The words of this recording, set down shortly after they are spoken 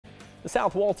The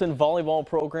South Walton volleyball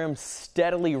program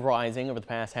steadily rising over the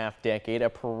past half decade,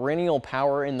 a perennial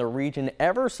power in the region,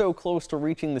 ever so close to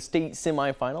reaching the state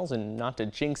semifinals. And not to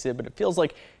jinx it, but it feels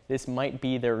like this might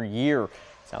be their year.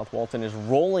 South Walton is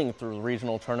rolling through the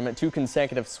regional tournament, 2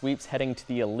 consecutive sweeps heading to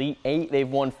the Elite Eight. They've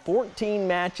won 14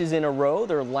 matches in a row.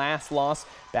 Their last loss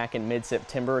back in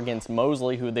mid-September against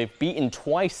Mosley, who they've beaten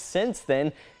twice since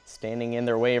then. Standing in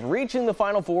their way of reaching the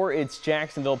Final Four, it's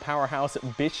Jacksonville powerhouse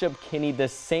Bishop Kenny, the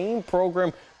same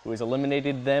program who has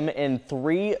eliminated them in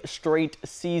 3 straight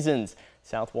seasons.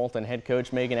 South Walton head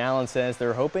coach Megan Allen says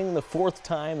they're hoping the 4th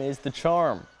time is the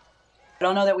charm. I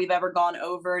don't know that we've ever gone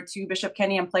over to Bishop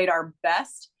Kenny and played our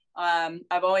best.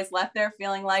 I've always left there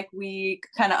feeling like we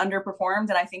kind of underperformed,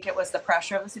 and I think it was the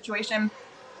pressure of the situation.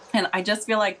 And I just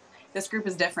feel like this group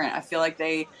is different. I feel like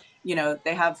they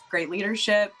have great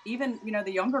leadership. Even,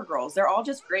 the younger girls, they're all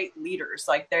just great leaders.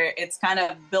 Like it's kind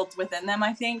of built within them,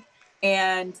 I think.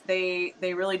 And they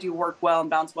really do work well and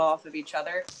bounce well off of each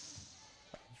other.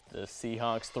 The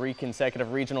Seahawks 3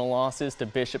 consecutive regional losses to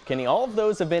Bishop Kenny. All of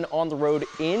those have been on the road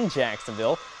in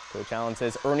Jacksonville. Coach Allen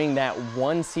says earning that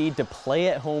 1 seed to play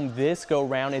at home this go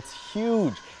round, it's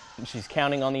huge. And she's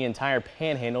counting on the entire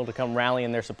Panhandle to come rally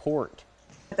in their support.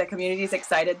 The community is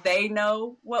excited. They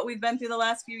know what we've been through the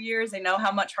last few years. They know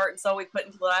how much heart and soul we've put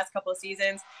into the last couple of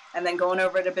seasons, and then going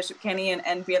over to Bishop Kenny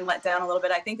and being let down a little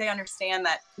bit. I think they understand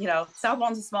that, South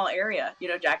Walton's a small area.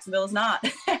 Jacksonville is not.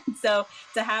 So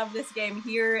to have this game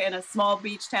here in a small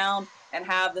beach town and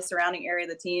have the surrounding area,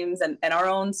 the teams and our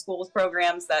own schools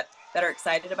programs that are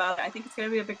excited about it, I think it's going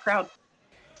to be a big crowd.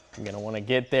 You're going to want to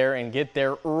get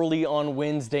there early on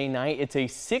Wednesday night. It's a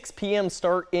 6 p.m.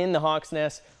 start in the Hawks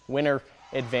Nest. Winner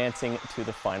advancing to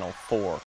the Final Four.